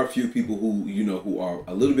 there are a few people who are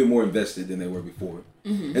a little bit more invested than they were before.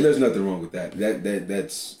 And there's nothing wrong with that.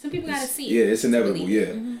 That's some people gotta see it. Yeah, it's inevitable,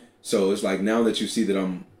 yeah. So it's like, now that you see that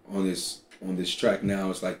I'm on this track now,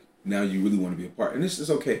 it's like, now you really want to be a part. And this is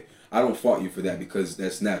okay. I don't fault you for that, because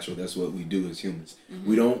that's natural. That's what we do as humans.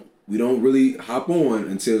 We don't really hop on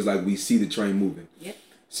until it's like we see the train moving. Yep.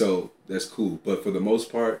 So that's cool. But for the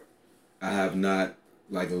most part, I have not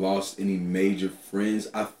lost any major friends.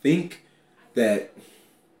 I think that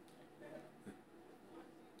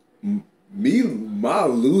my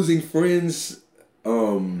losing friends,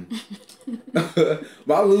 my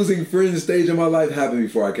losing friends stage of my life happened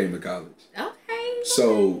before I came to college. Okay.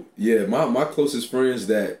 So yeah, my closest friends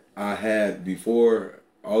that I had before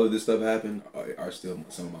all of this stuff happened are still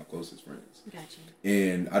some of my closest friends. Gotcha.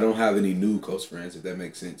 And I don't have any new close friends, if that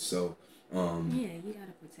makes sense. So yeah, you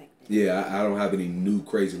gotta protect that. yeah, I don't have any new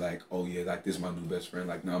crazy this is my new best friend.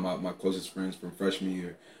 Like, no, my closest friends from freshman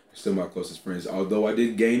year are still my closest friends. Although I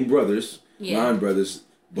did gain brothers, line brothers,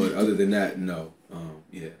 but other than that, no.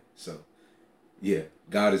 So yeah,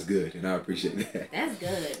 God is good, and I appreciate that. That's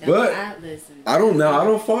good. But I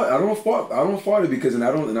don't fault it because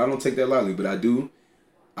I don't take that lightly. But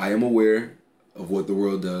I am aware of what the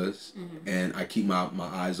world does, and I keep my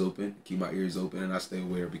eyes open, keep my ears open, and I stay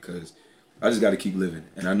aware because I just got to keep living.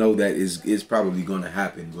 And I know that is probably going to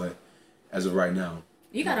happen, but as of right now,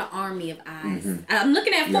 you got an army of eyes. I'm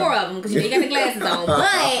looking at 4 of them because you got the glasses on,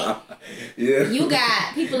 but you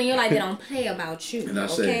got people in your life that don't play about you.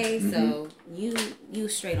 Okay, so you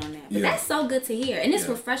straight on that. But that's so good to hear, and it's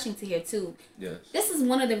refreshing to hear too. Yes, this is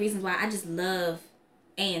one of the reasons why I just love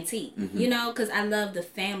A&T, because I love the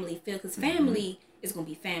family feel, because family is going to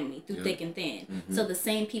be family through thick and thin. So the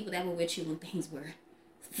same people that were with you when things were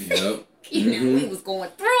we was going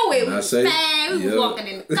through it, we was sad, we was walking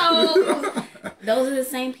in the cold. Those are the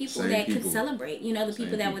same people that could celebrate. The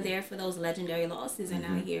people that were there for those legendary losses are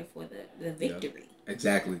now here for the victory.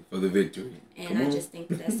 Exactly, for the victory. And I just think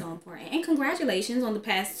that's so important. And congratulations on the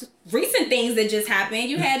past recent things that just happened.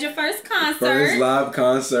 You had your first concert. First live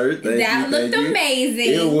concert. That looked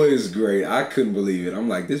amazing. It was great. I couldn't believe it. I'm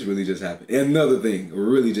like, this really just happened. And another thing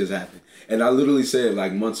really just happened. And I literally said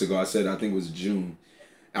like months ago, I think it was June.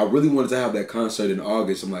 I really wanted to have that concert in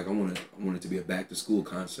August. I'm like, I want it to be a back to school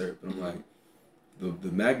concert. But I'm like,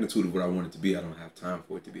 the magnitude of what I want it to be, I don't have time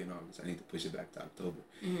for it to be in August. I need to push it back to October.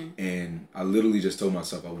 Mm-hmm. And I literally just told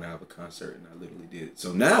myself I want to have a concert, and I literally did it.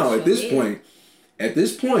 So now at this point,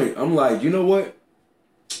 I'm like, you know what?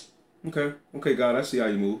 Okay, God, I see how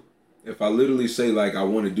you move. If I literally say like I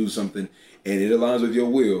want to do something and it aligns with your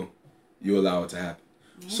will, you allow it to happen.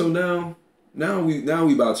 Mm-hmm. So now we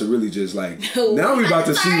about to really just like now we about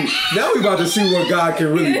to see what God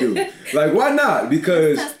can really do. Like, why not?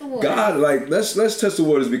 Because God, like, let's test the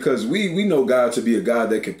waters, because we know God to be a God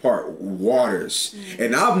that can part waters. Mm-hmm.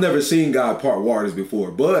 And I've never seen God part waters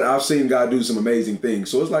before, but I've seen God do some amazing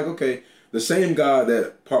things. So it's like, okay, the same God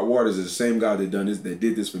that part waters is the same God that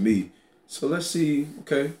did this for me. So let's see,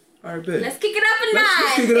 okay. All right, bet. Let's kick it up a notch.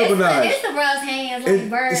 Let's kick it up a notch. It's the rubs hands like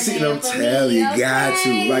Birdman. See, I'm telling you, got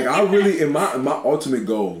to. Like, I really, in my ultimate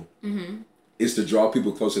goal is to draw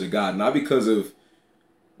people closer to God. Not because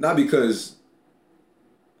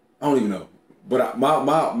I don't even know. But my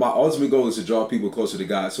ultimate goal is to draw people closer to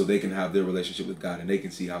God so they can have their relationship with God and they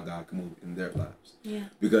can see how God can move in their lives. Yeah.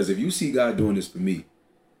 Because if you see God doing this for me,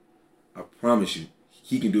 I promise you,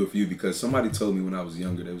 He can do it for you. Because somebody told me when I was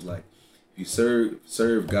younger, they was like, if you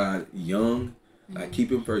serve God young, like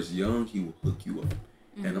keep Him first young, He will hook you up.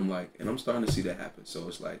 Mm-hmm. And I'm like, and I'm starting to see that happen. So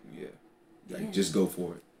it's like, just go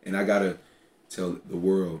for it. And I gotta tell the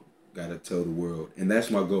world, and that's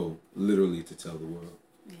my goal, literally, to tell the world.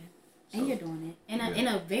 Yeah, so, and you're doing it in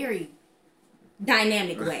a very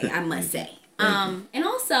dynamic way, I must say. And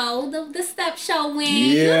also the step show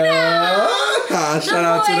win. Yeah. Shout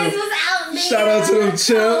out to them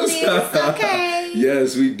chimps. Okay.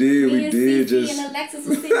 Yes, we did. We did. Just and Alexis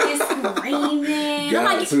was sitting there screaming. I'm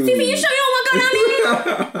like, Fifi, you sure you don't want to go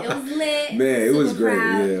down there? It was lit. Man, it was great.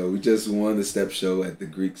 Proud. Yeah, we just won the step show at the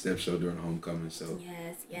Greek step show during homecoming. So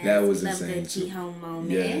yes, that was insane. Love the G-home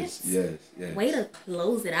moment. Yes. Way to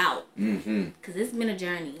close it out. Because it's been a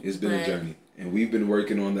journey. It's been a journey, and we've been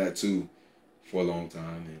working on that too for a long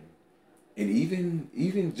time, and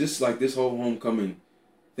even just like this whole homecoming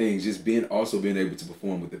thing, just being able to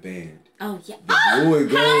perform with the band. Oh yeah, the blue and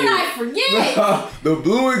gold. How did I forget? The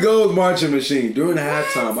blue and gold marching machine during the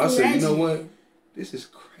halftime. I said, you know what? This is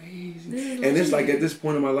crazy. And it's like at this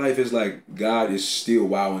point in my life, it's like God is still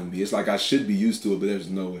wowing me. It's like I should be used to it, but there's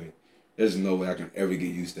no way I can ever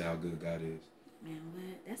get used to how good God is. Man,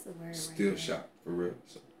 what? That's a word. Still shocked, for real.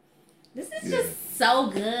 So. This is just so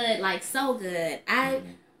good, like so good. I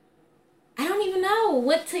don't even know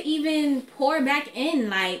what to even pour back in,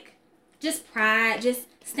 like just pride, just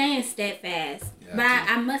staying steadfast. Yeah, but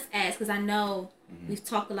I must ask, because I know we've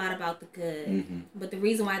talked a lot about the good, but the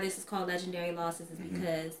reason why this is called Legendary Losses is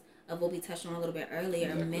because of what we touched on a little bit earlier.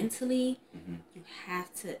 Exactly. Mentally, you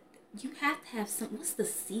have to have some. What's the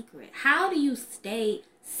secret? How do you stay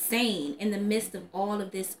sane in the midst of all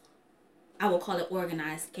of this? I will call it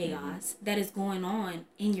organized chaos that is going on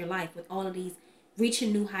in your life, with all of these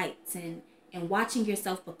reaching new heights and watching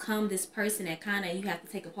yourself become this person that kind of you have to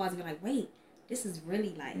take a pause and be like, wait, this is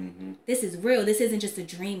really like, this is real. This isn't just a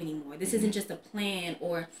dream anymore. This isn't just a plan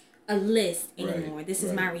or a list anymore. Right. This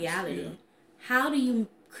is my reality. Yeah. How do you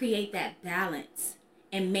create that balance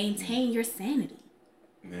and maintain your sanity?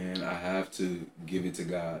 Man, I have to give it to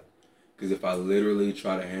God. Because if I literally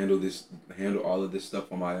try to handle all of this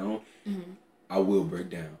stuff on my own, I will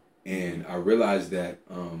break down. And I realized that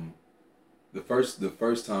the first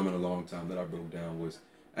time in a long time that I broke down was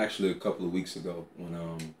actually a couple of weeks ago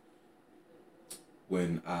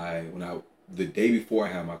when the day before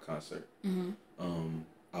I had my concert.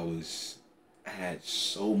 I had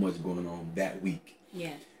so much going on that week.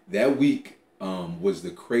 Yeah. That week was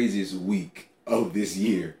the craziest week of this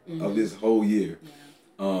year, of this whole year.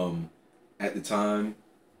 Yeah. At the time,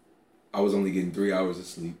 I was only getting 3 hours of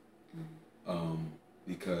sleep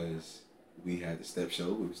because we had the step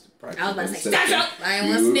show. We was practicing. I was about to say step show. I ain't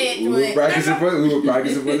want to snitch. We were practicing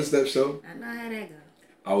for the step show. I know how that goes.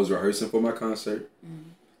 I was rehearsing for my concert.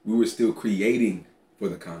 We were still creating for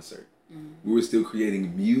the concert. We were still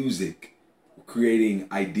creating music, creating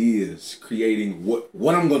ideas, creating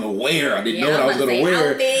what I'm gonna wear. I didn't know what I was gonna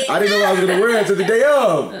wear. I didn't know what I was gonna wear until the day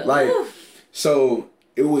of. So.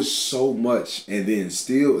 It was so much, and then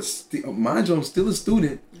still, mind you, I'm still a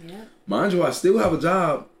student. Yeah. Mind you, I still have a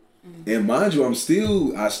job, And mind you, I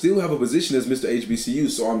still have a position as Mr. HBCU,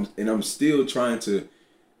 so I'm still trying to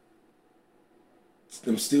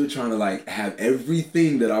like have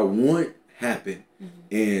everything that I want happen.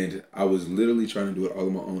 And I was literally trying to do it all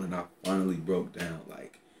on my own, and I finally broke down.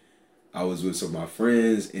 Like, I was with some of my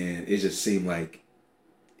friends, and it just seemed like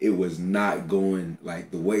it was not going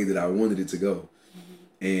like the way that I wanted it to go.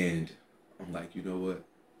 And I'm like, you know what?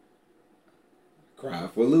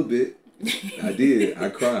 Cried for a little bit. I did. I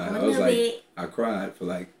cried. I cried for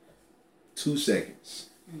like 2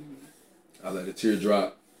 seconds. I let a tear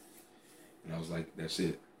drop, and I was like, that's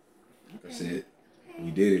it. That's it.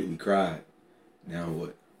 We did it. We cried. Now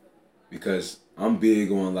what? Because I'm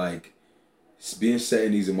big on like being set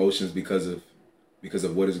in these emotions because of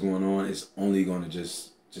what is going on. It's only going to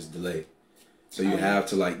just delay. So you have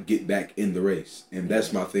to like get back in the race, and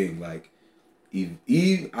that's my thing. Like,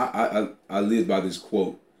 I lived by this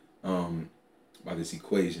quote, by this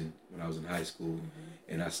equation when I was in high school,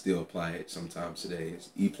 and I still apply it sometimes today. It's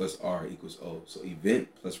E plus R equals O. So event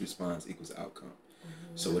plus response equals outcome.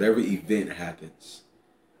 So whatever event happens,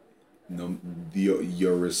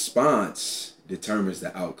 your response determines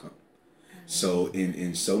the outcome. So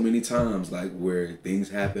in so many times, like where things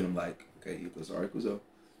happen, I'm like, okay, E plus R equals O.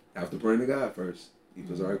 I have to pray to God first. E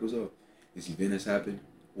plus R equals O. This event has happened.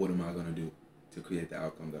 What am I gonna do to create the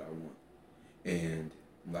outcome that I want? And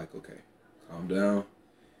I'm like, okay, calm down.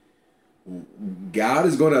 God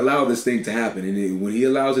is going to allow this thing to happen, and when He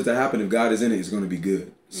allows it to happen, if God is in it, it's going to be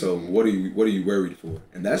good. So what are you worried for?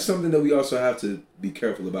 And that's something that we also have to be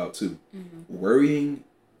careful about too. Worrying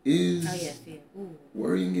is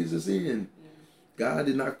worrying is a sin. God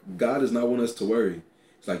does not want us to worry.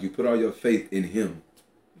 It's like you put all your faith in Him,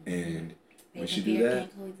 and once you do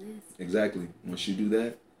that, exactly. Once you do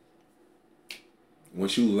that,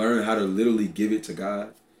 once you learn how to literally give it to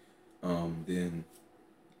God, then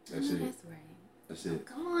that's it. That's right. That's it.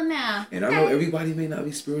 Come on now. And I know everybody may not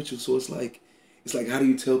be spiritual, so it's like how do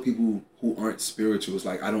you tell people who aren't spiritual? It's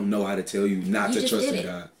like I don't know how to tell you not to trust in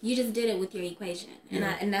God. You just did it with your equation,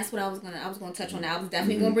 and that's what I was gonna touch on. That I was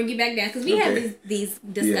definitely gonna bring you back down because we have these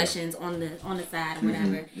discussions on the side or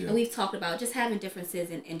whatever, and we've talked about just having differences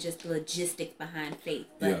and just the logistics behind faith.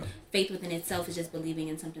 But faith within itself is just believing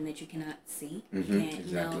in something that you cannot see,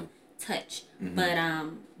 and touch. But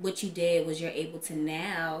what you did was you're able to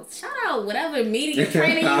now shout out whatever media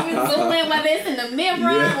training you've been doing, whether it's in the mirror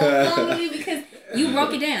or something, because you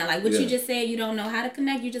broke it down. Like what you just said, you don't know how to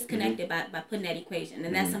connect, you just connected by putting that equation.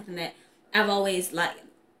 And that's something that I've always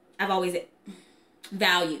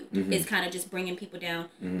valued, is kind of just bringing people down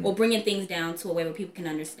or bringing things down to a way where people can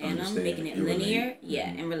understand them, making it linear,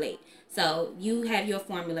 and relate. So you have your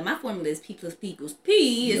formula. My formula is P plus P equals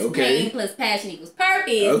P. Is pain plus passion equals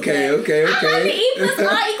purpose. Okay. I like the E plus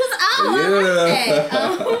R equals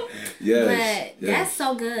O. But that's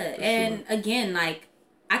so good. And again, like,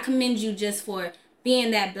 I commend you just for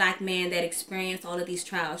being that black man that experienced all of these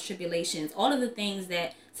trials, tribulations, all of the things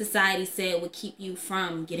that society said would keep you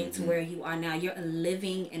from getting to where you are now. You're a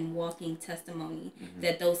living and walking testimony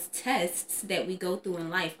that those tests that we go through in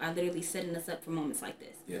life are literally setting us up for moments like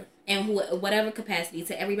this. Yeah. And whatever capacity,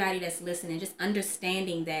 to everybody that's listening, just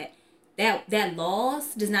understanding that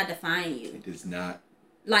loss does not define you. It does not.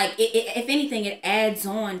 Like, if anything, it adds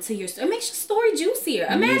on to your story. It makes your story juicier.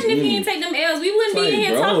 Imagine if you didn't take them L's, we wouldn't be in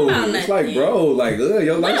here talking about nothing. It's like, bro, like,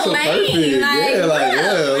 your life's so perfect. Who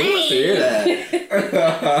wants to hear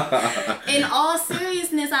that? In all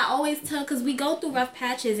seriousness, I always tell, because we go through rough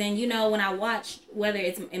patches, and, you know, when I watch, whether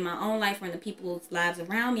it's in my own life or in the people's lives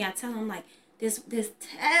around me, I tell them, like, this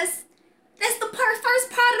test, that's the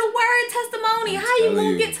first part of the word testimony. How you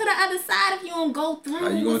gonna get to the other side if you don't go through? How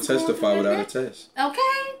you gonna testify without a test?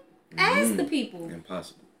 Okay, ask the people.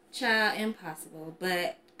 Impossible. Child, impossible.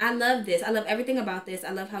 But I love this. I love everything about this. I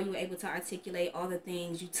love how you were able to articulate all the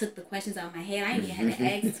things. You took the questions out of my head. I ain't even had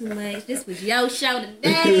to ask too much. This was your show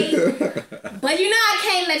today. But you know I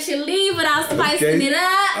can't let you leave without spicing it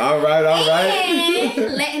up. All right.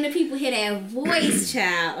 And letting the people hear that voice,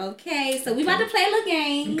 child. Okay, so we about to play a little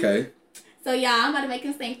game. Okay. So y'all, I'm about to make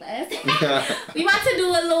him sing for us. We about to do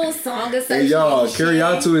a little song association. Hey y'all,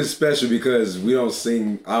 Kiriatu is special because we don't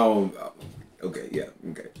sing. Okay, yeah,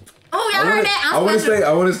 okay. Oh, y'all heard that? I want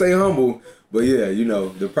to stay humble, but yeah, you know,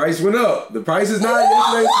 the price went up. The price is not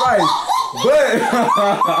yesterday's price, but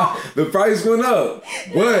the price went up.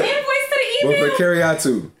 But for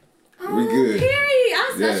Kiriatu, we good.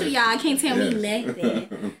 I'm special, y'all. I can't tell me nothing.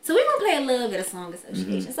 So we're going to play a little bit of song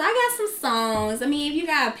association. So I got some songs. I mean, if you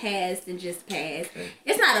got pass, then just pass. Okay.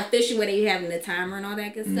 It's not official where you having the timer and all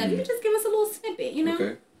that good stuff. You can just give us a little snippet, you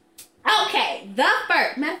know? Okay. The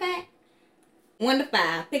first. Matter of fact, 1 to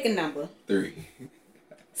 5. Pick a number. 3.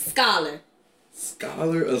 Scholar.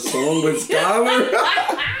 Scholar? A song with Scholar?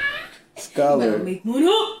 Scholar. You better make one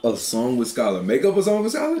up. A song with Scholar. Make up a song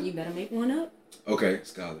with Scholar? You better make one up. Okay,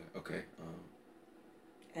 Scholar. Okay.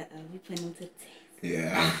 We putting them to the test.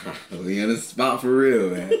 Yeah. We in the spot for real,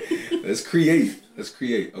 man. Let's create.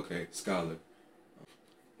 Okay, Scholar.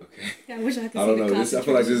 Okay. I wish I could I don't know. I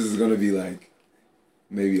feel like this is going to be like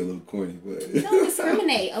maybe a little corny, but... Don't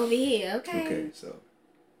discriminate over here, okay? Okay, so...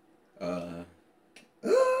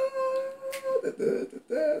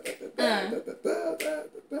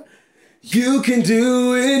 You can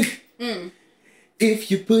do it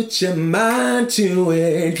if you put your mind to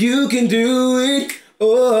it. You can do it.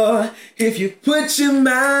 Oh, if you put your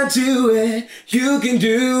mind to it, you can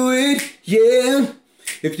do it. Yeah.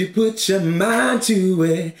 If you put your mind to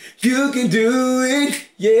it, you can do it.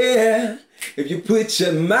 Yeah. If you put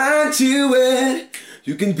your mind to it,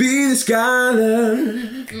 you can be the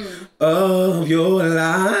scholar of your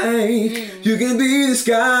life. You can be the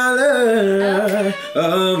scholar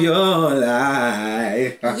of your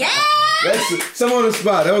life. Yeah! That's some on the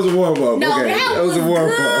spot. That was a warm up. No, okay. that was a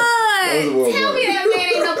warm up. Tell me that man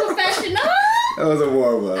ain't no professional. That was a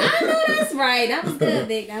warm up. I know that's right. That was good,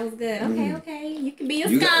 Vic. That was good. Okay. You can be a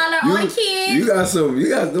scholar or a kid. You got them.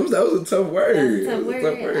 That was a tough word. That was a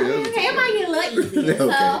tough word. Okay, it might get a little easier.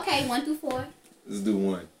 So, okay, 1 through 4. Let's do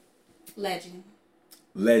 1. Legend.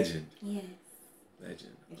 Yes.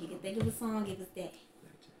 Legend. If you can think of a song, give us that.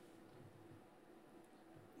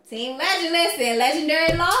 Team Legend, listen,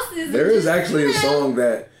 Legendary Losses. There is actually a song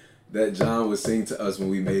that John would sing to us when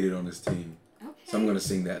we made it on this team. Okay. So I'm going to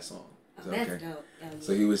sing that song. That's dope.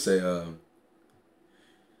 So he would say,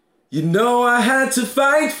 you know I had to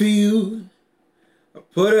fight for you. I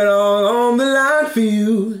put it all on the line for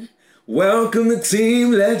you. Welcome to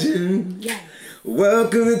Team Legend. Yes.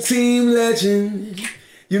 Welcome to Team Legend.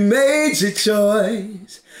 You made your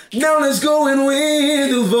choice. Now let's go and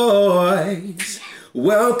win the voice.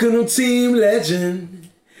 Welcome to Team Legend.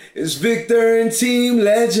 It's Victor and Team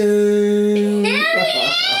Legend.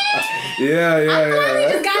 Yeah.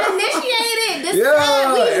 I just got initiated.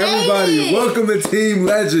 Everybody, welcome to Team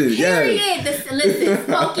Legend. Period. Listen,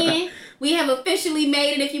 spoken. We have officially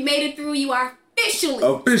made it. If you made it through, you are officially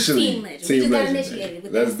Team Legend. We just got initiated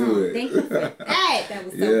with Let's that do song. it. Thank you for that. That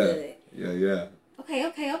was so good. Yeah. Okay.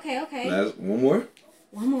 One more?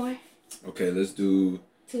 One more. Okay, let's do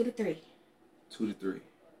 2 to 3. 2 to 3.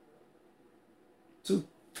 2.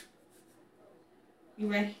 You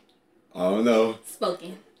ready? I don't know. Spoken.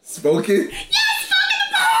 Yes, Spoken! Okay.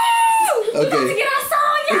 We're about to get our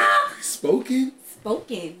song, y'all!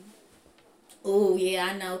 Spoken. Oh, yeah,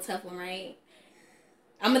 I know. Tough one, right?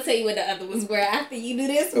 I'm going to tell you what the other ones were after you do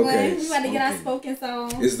this one. We about to get our spoken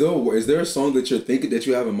song. Is there a song that you're thinking that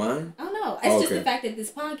you have in mind? Oh, no. It's just the fact that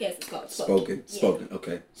this podcast is called Spoken. Spoken.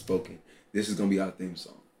 Okay. Spoken. This is going to be our theme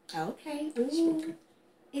song. Okay. Ooh. Spoken.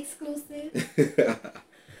 Exclusive.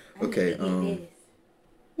 Okay.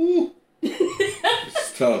 Ooh.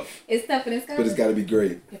 It's tough. It's tough and it's but it's got to be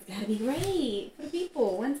great. It's got to be great for the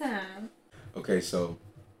people one time. Okay, so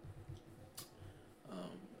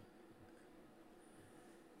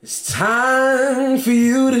it's time for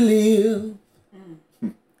you to live.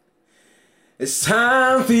 It's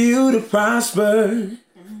time for you to prosper.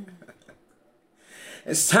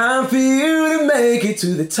 It's time for you to make it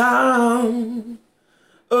to the top.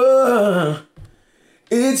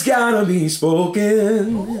 It's gotta be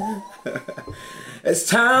spoken. It's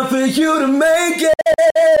time for you to make it.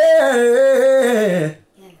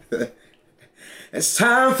 It's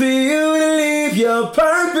time for you to live your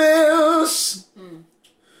purpose.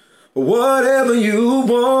 Whatever you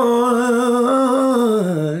want,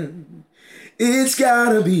 it's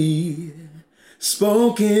gotta be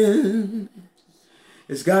spoken.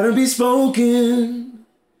 It's gotta be spoken.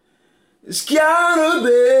 It's gotta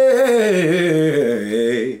be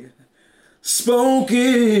spoken.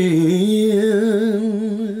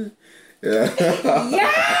 Yeah,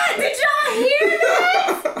 did y'all hear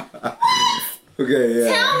that? Okay,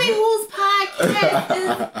 yeah. Tell me whose podcast is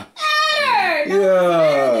better.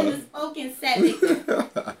 Better than the spoken set.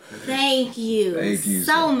 Thank you. Thank you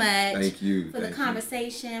so much. Thank you for the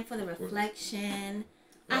conversation, for the reflection.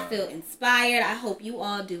 I feel inspired. I hope you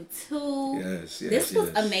all do too. Yes. This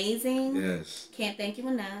was amazing. Yes. Can't thank you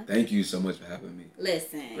enough. Thank you so much for having me.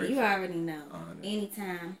 Listen, you already know.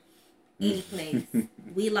 Anytime, any place.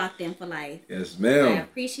 We locked in for life. Yes, ma'am. I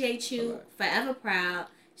appreciate you. Forever proud.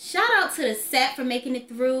 Shout out to the set for making it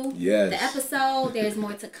through the episode. There's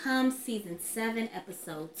more to come. Season 7,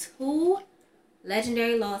 episode 2.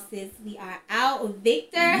 Legendary Losses. We are out.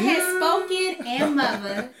 Victor has spoken and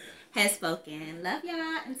Mother. has spoken. Love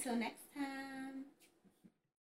y'all. Until next time.